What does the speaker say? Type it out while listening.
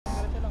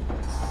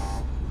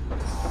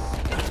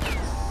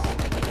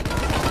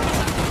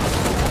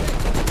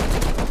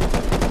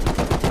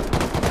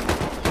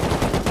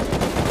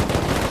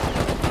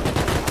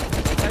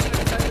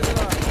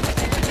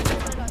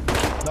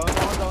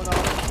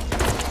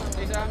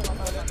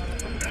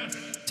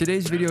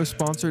Today's video is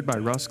sponsored by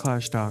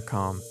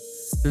rustclash.com.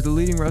 They're the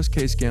leading Rust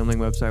case gambling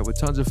website with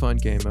tons of fun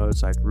game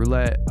modes like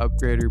Roulette,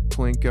 Upgrader,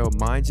 Plinko,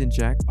 Mines, and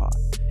Jackpot.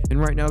 And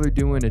right now they're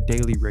doing a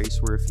daily race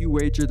where if you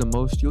wager the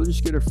most, you'll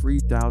just get a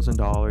free $1,000,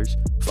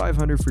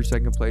 $500 for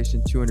second place,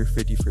 and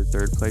 $250 for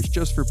third place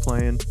just for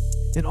playing.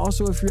 And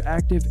also, if you're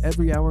active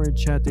every hour in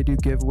chat, they do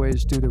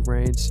giveaways through the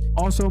reigns.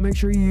 Also, make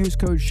sure you use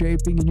code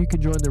SHAPING and you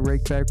can join the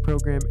Rakeback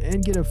program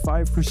and get a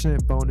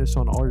 5% bonus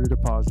on all your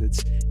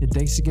deposits. And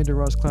thanks again to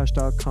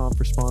rustclash.com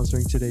for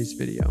sponsoring today's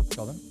video.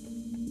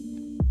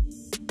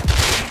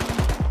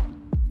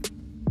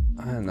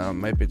 I don't know,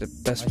 might be the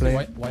best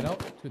player. White out,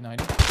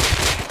 290.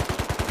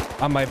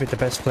 I might be the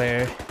best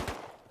player.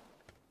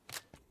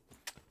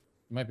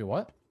 You might be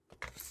what?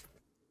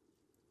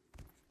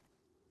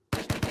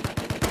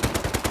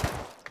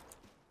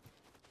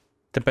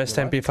 The best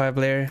MP5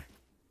 player.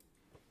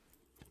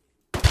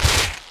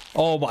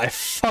 Oh my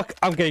fuck,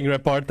 I'm getting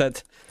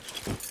reported.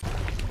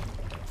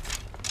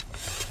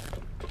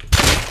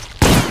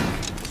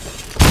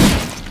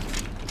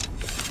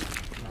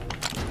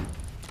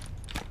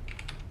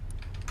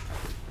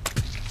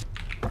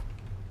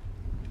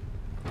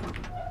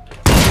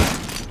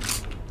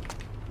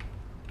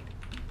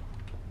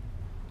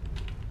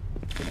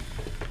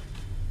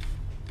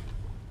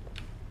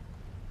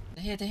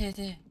 They're here.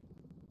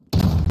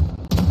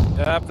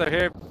 Yeah, they're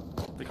here.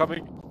 They're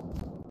coming.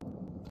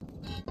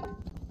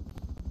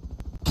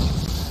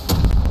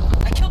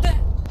 I killed them!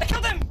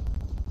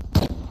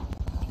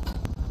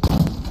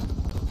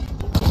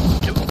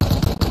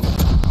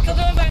 Killed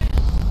them, man!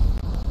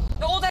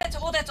 They're all dead.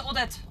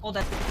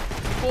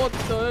 What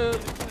the?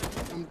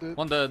 I'm dead.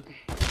 One dead.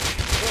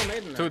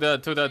 Two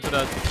dead.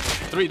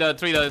 Three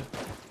dead.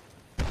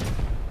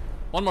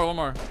 One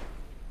more.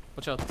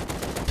 Watch out.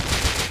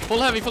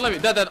 Full heavy.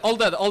 Dead. All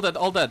dead.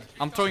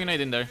 I'm throwing a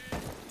nade in there.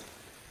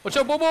 Watch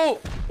out, Bobo!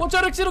 Watch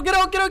out, Exito! Get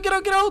out!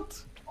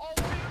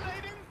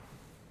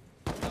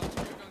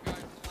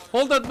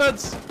 Hold that,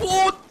 meds!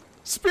 What?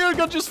 Spear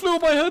gun just flew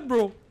on my head,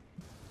 bro!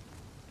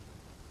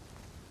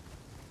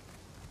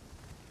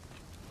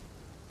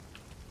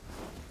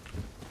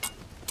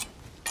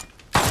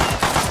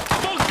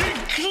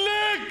 Fucking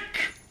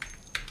click!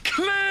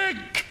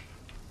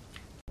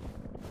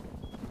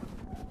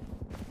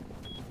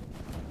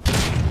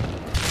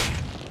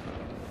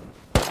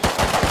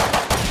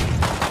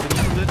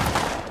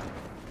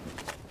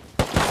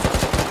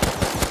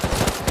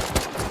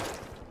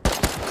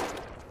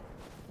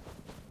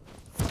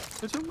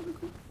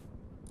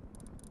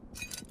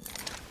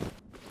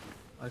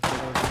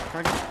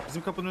 Kanka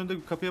bizim kapının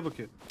önünde kapıya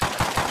bakıyor.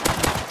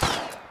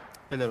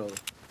 Helal oğlum.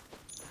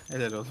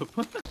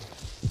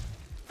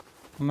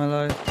 I'm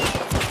alive.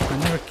 I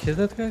never killed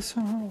that guy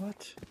somehow,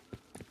 what?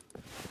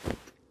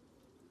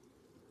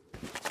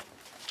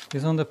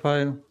 He's on the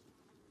pile.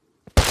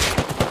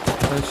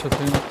 I shot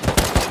him.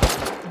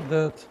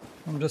 Dead.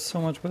 I'm just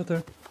so much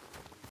better.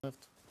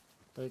 Left.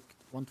 Take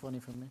 120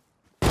 from me.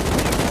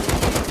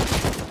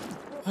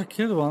 I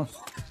killed one.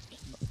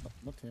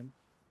 Not him.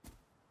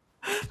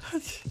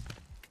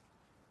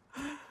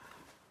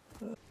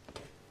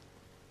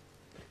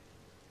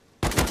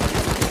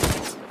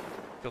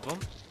 Killed one.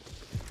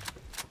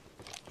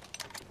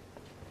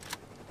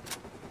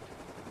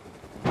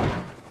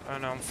 Oh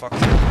no, I'm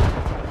fucked.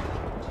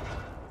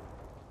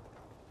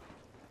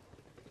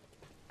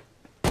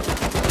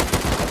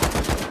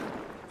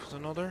 There's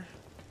another.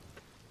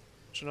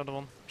 There's another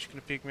one. She's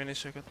gonna peek me in a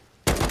second.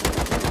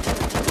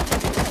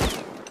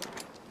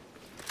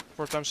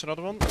 4 times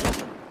another one.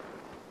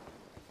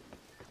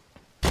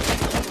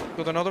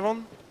 Killed another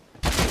one.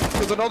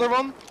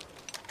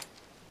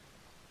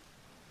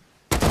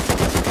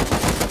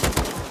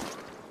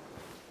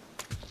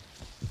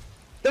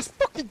 Let's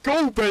fucking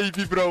go,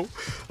 baby, bro.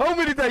 How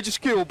many did I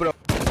just kill, bro?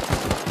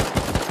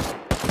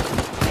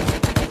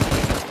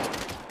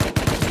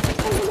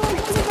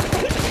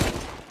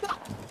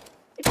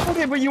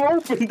 Okay, but you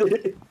opened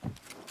it.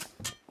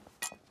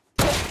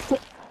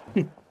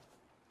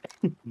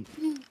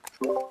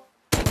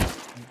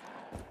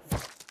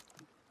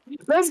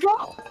 Let's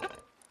go.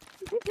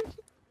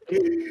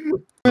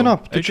 I'm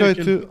going to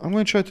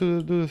try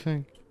to do the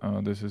thing.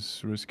 Oh, this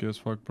is risky as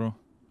fuck, bro.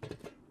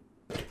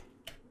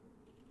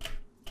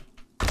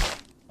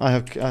 I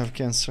have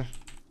cancer.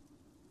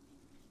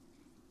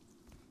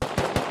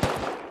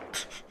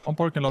 On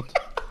parking lot.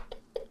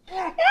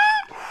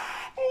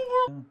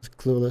 It's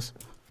clueless.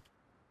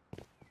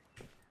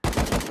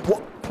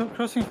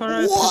 Crossing for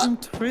right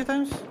 3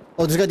 times?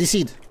 Oh, this guy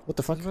DC'd. What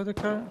the fuck? By the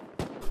car.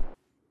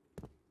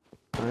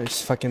 Oh,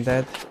 he's fucking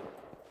dead.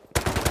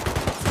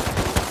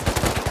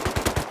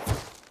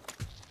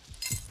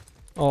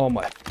 Oh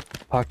my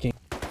fucking.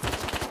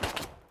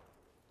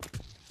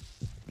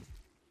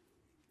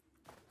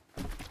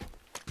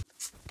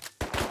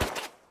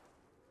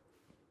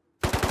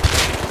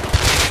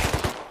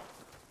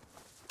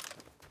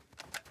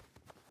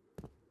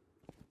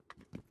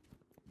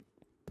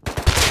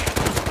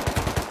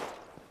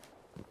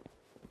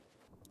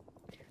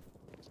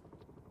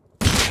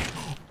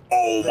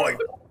 Oh my!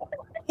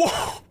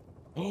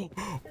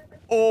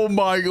 Oh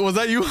my god, was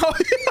that you?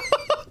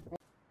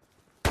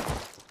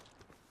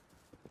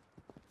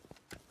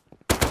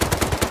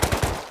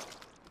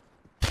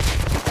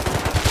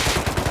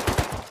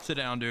 Sit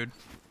down, dude.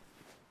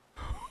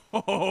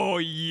 Oh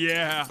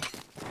yeah.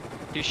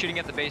 He's shooting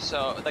at the base,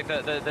 so like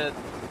the.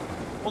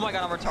 Oh my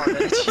god, I'm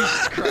retarded.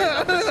 Jesus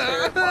Christ, that's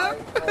terrifying.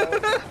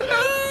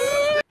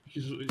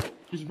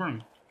 He's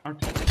running.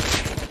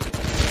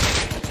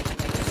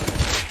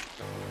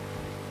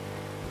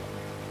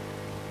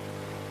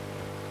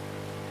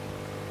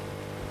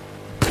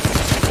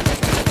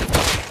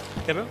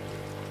 Kevin?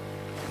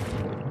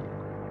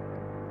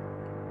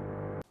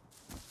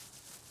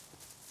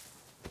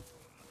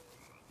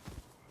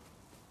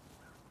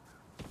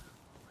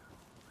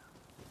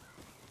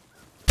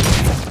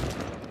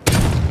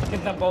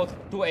 Hit them both.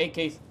 2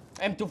 AKs.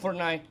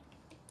 M249.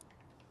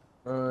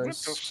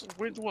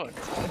 With what?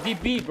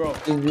 DB, bro.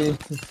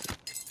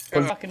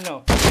 I fucking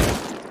know.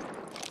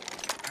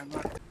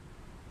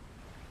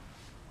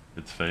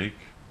 It's fake.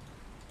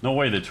 No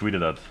way they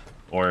tweeted that.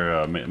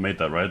 Or made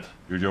that, right?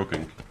 You're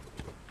joking.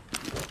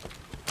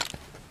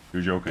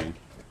 You're joking.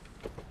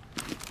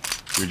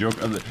 You're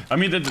joking. I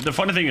mean, the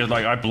funny thing is,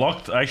 like, I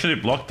actually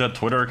blocked that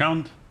Twitter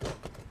account.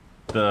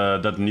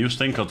 That news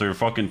thing, because they were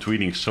fucking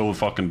tweeting so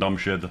fucking dumb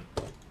shit.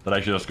 That I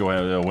actually just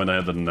went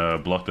ahead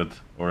and blocked it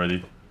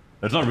already.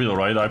 It's not real,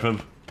 right,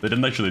 iPub? They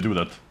didn't actually do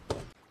that.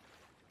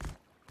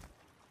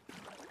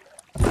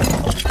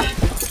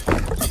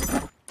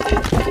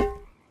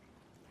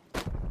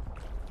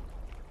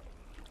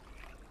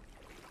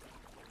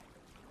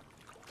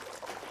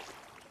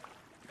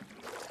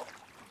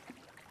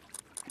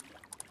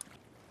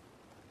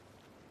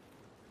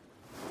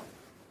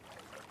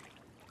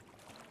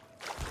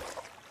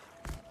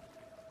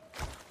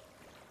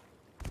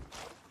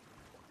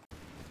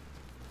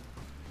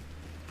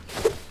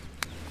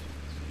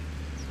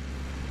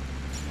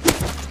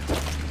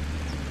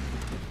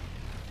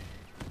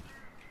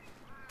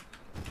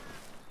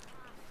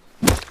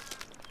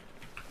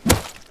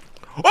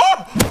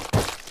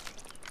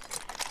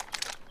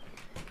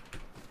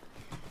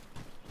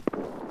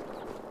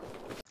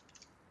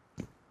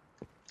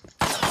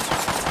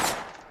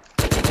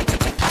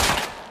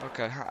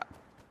 Okay,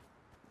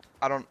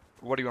 I don't.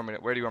 What do you want me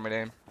to? Where do you want me to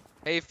aim?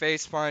 Hey,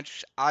 Face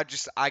Punch. I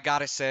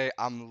gotta say,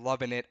 I'm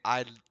loving it.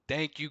 I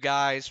thank you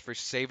guys for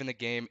saving the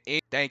game.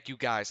 Thank you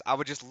guys. I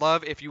would just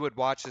love if you would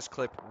watch this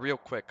clip real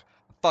quick.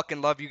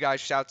 Fucking love you guys.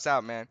 Shouts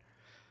out, man.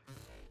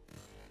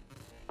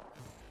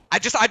 I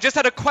just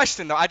had a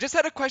question though. I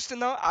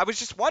was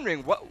just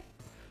wondering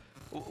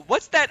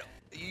what's that?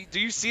 Do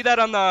you see that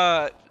on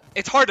the?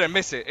 It's hard to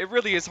miss it. It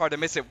really is hard to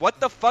miss it. What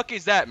the fuck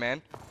is that,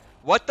 man?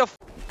 What the?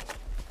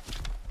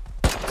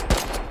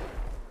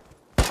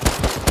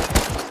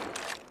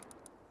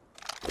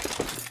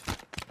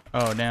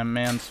 Oh damn,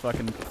 man's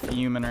fucking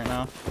fuming right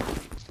now.